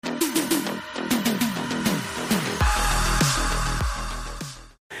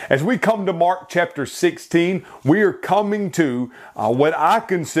As we come to Mark chapter 16, we are coming to what I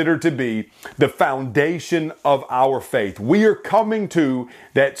consider to be the foundation of our faith. We are coming to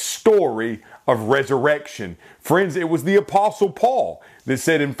that story of resurrection. Friends, it was the Apostle Paul that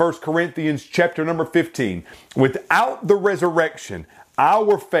said in 1 Corinthians chapter number 15, without the resurrection,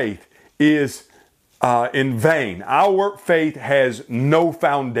 our faith is in vain. Our faith has no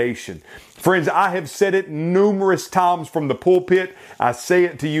foundation. Friends, I have said it numerous times from the pulpit. I say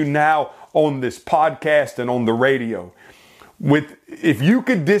it to you now on this podcast and on the radio. If you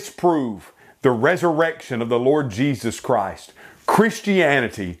could disprove the resurrection of the Lord Jesus Christ,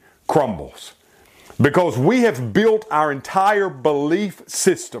 Christianity crumbles. Because we have built our entire belief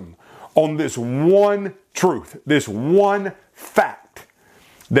system on this one truth, this one fact,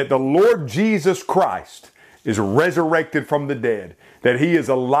 that the Lord Jesus Christ is resurrected from the dead, that He is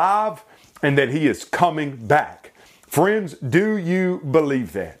alive and that He is coming back. Friends, do you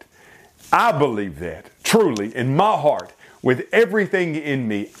believe that? I believe that, truly, in my heart, with everything in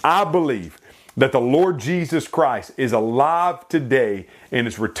me. I believe that the Lord Jesus Christ is alive today and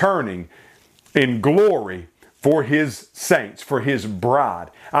is returning in glory for His saints, for His bride.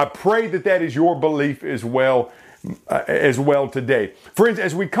 I pray that that is your belief as well today. Friends,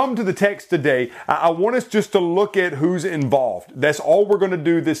 as we come to the text today, I want us just to look at who's involved. That's all we're going to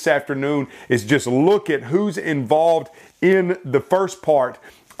do this afternoon, is just look at who's involved in the first part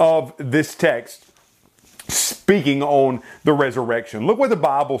of this text, speaking on the resurrection. Look what the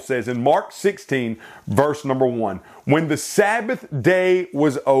Bible says in Mark 16, verse number 1. When the Sabbath day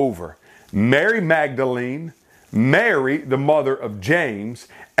was over, Mary Magdalene, Mary, the mother of James,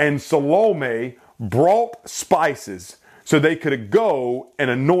 and Salome brought spices so they could go and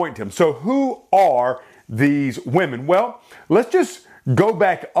anoint Him. So who are these women? Well, let's just go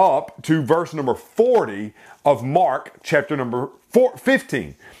back up to verse number 40 of Mark chapter number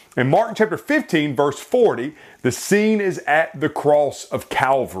 15. In Mark chapter 15, verse 40, the scene is at the cross of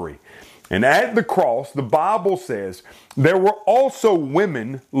Calvary. And at the cross, the Bible says, there were also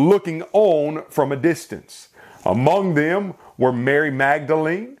women looking on from a distance. Among them were Mary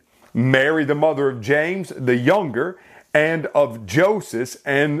Magdalene, Mary the mother of James the younger, and of Joseph,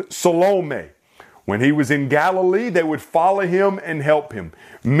 and Salome. When He was in Galilee, they would follow Him and help Him.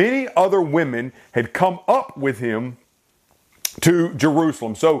 Many other women had come up with Him to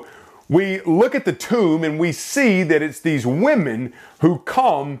Jerusalem. So we look at the tomb and we see that it's these women who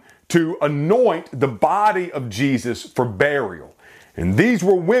come to anoint the body of Jesus for burial. And these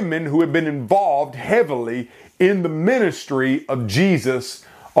were women who had been involved heavily in the ministry of Jesus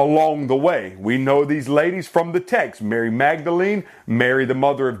along the way. We know these ladies from the text: Mary Magdalene, Mary the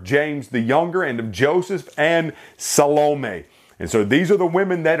mother of James the younger, and of Joseph, and Salome. And so these are the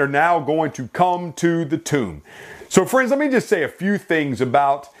women that are now going to come to the tomb. So friends, let me just say a few things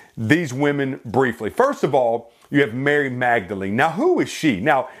about these women briefly. First of all, you have Mary Magdalene. Now, who is she?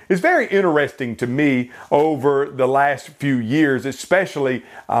 Now, it's very interesting to me over the last few years, especially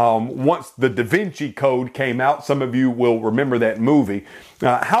once the Da Vinci Code came out. Some of you will remember that movie.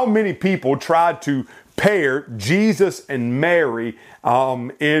 How many people tried to pair Jesus and Mary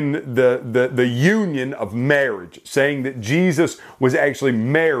in the union of marriage, saying that Jesus was actually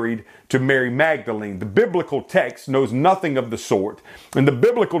married to Mary Magdalene. The biblical text knows nothing of the sort. And the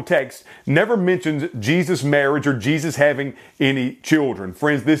biblical text never mentions Jesus' marriage or Jesus having any children.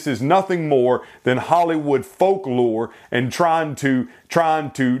 Friends, this is nothing more than Hollywood folklore and trying to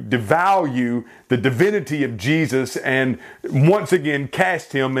devalue the divinity of Jesus and once again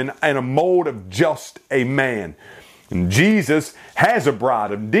cast Him in a mold of just a man. And Jesus has a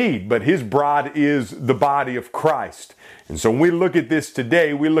bride indeed, but His bride is the body of Christ. And so when we look at this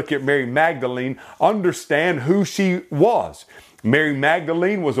today, we look at Mary Magdalene, understand who she was. Mary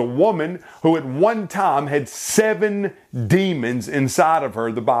Magdalene was a woman who at one time had 7 demons inside of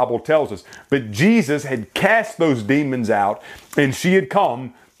her, the Bible tells us. But Jesus had cast those demons out, and she had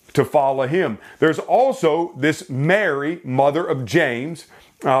come to follow Him. There's also this Mary, mother of James,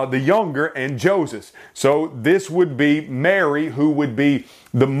 the younger, and Joseph. So this would be Mary, who would be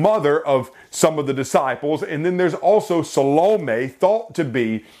the mother of some of the disciples. And then there's also Salome, thought to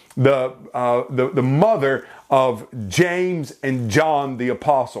be the mother of James and John the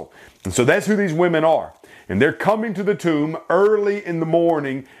apostle. And so that's who these women are. And they're coming to the tomb early in the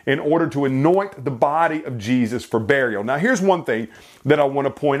morning in order to anoint the body of Jesus for burial. Now, here's one thing that I want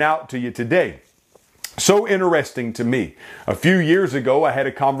to point out to you today. So interesting to me. A few years ago, I had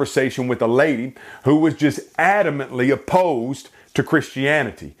a conversation with a lady who was just adamantly opposed to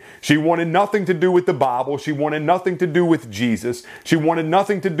Christianity. She wanted nothing to do with the Bible. She wanted nothing to do with Jesus. She wanted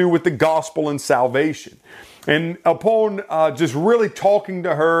nothing to do with the gospel and salvation. And upon just really talking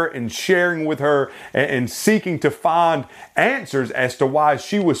to her and sharing with her and seeking to find answers as to why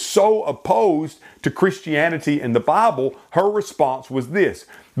she was so opposed to Christianity and the Bible, her response was this: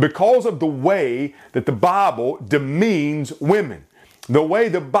 because of the way that the Bible demeans women, the way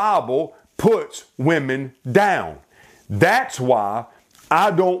the Bible puts women down. That's why I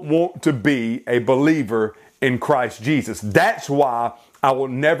don't want to be a believer in Christ Jesus. That's why I will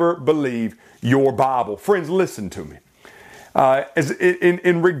never believe your Bible. Friends, listen to me.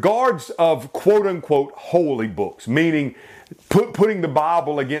 In regards of quote unquote holy books, meaning putting the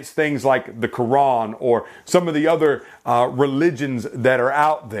Bible against things like the Quran or some of the other religions that are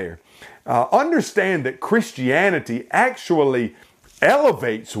out there, understand that Christianity actually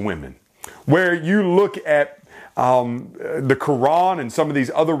elevates women. Where you look at the Quran and some of these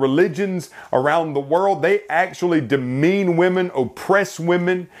other religions around the world, they actually demean women, oppress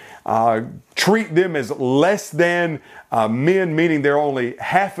women, treat them as less than men, meaning they're only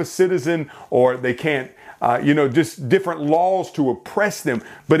half a citizen or they can't, just different laws to oppress them.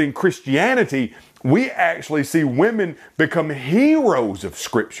 But in Christianity, we actually see women become heroes of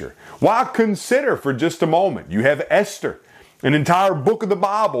Scripture. Why consider for just a moment, you have Esther. An entire book of the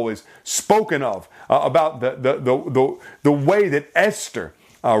Bible is spoken of about the way that Esther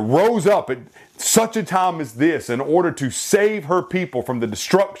rose up at such a time as this in order to save her people from the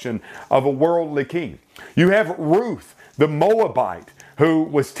destruction of a worldly king. You have Ruth, the Moabite, who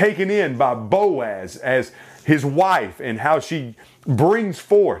was taken in by Boaz as his wife, and how she brings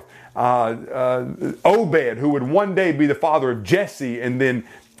forth Obed, who would one day be the father of Jesse and then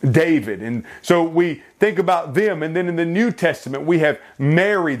David. And so we think about them. And then in the New Testament, we have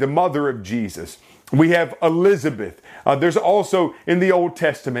Mary, the mother of Jesus. We have Elizabeth. There's also in the Old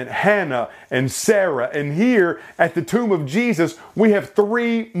Testament, Hannah and Sarah. And here at the tomb of Jesus, we have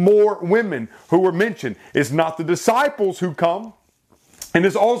 3 more women who were mentioned. It's not the disciples who come. And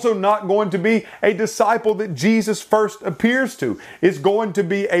it's also not going to be a disciple that Jesus first appears to. It's going to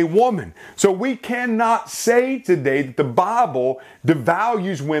be a woman. So we cannot say today that the Bible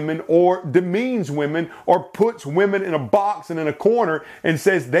devalues women or demeans women or puts women in a box and in a corner and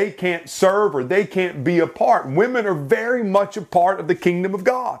says they can't serve or they can't be a part. Women are very much a part of the kingdom of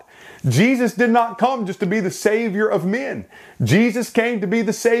God. Jesus did not come just to be the Savior of men. Jesus came to be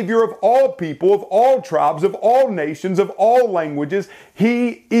the Savior of all people, of all tribes, of all nations, of all languages.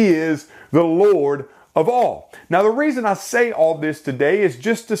 He is the Lord of all. Now, the reason I say all this today is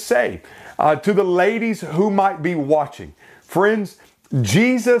just to say to the ladies who might be watching, friends,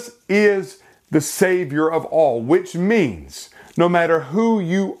 Jesus is the Savior of all, which means no matter who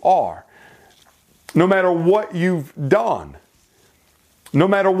you are, no matter what you've done, no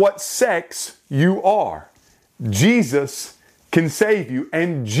matter what sex you are, Jesus can save you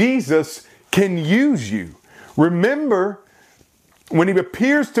and Jesus can use you. Remember, when he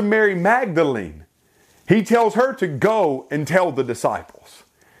appears to Mary Magdalene, he tells her to go and tell the disciples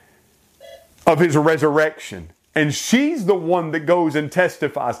of his resurrection. And she's the one that goes and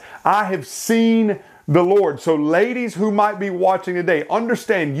testifies, I have seen the Lord. So ladies who might be watching today,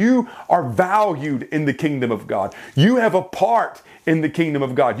 understand you are valued in the kingdom of God. You have a part in the kingdom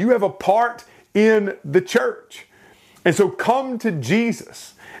of God. You have a part in the church. And so come to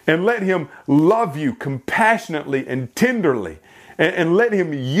Jesus and let him love you compassionately and tenderly, and let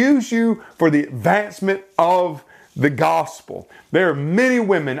him use you for the advancement of the gospel. There are many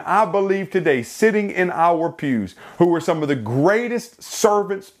women, I believe today, sitting in our pews who are some of the greatest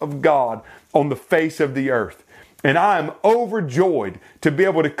servants of God on the face of the earth. And I am overjoyed to be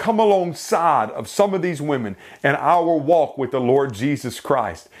able to come alongside of some of these women in our walk with the Lord Jesus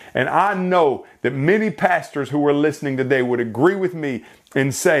Christ. And I know that many pastors who are listening today would agree with me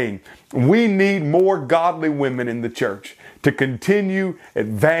in saying we need more godly women in the church to continue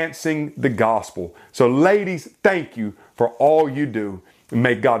advancing the gospel. So ladies, thank you for all you do.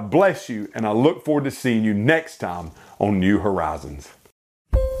 May God bless you, and I look forward to seeing you next time on New Horizons.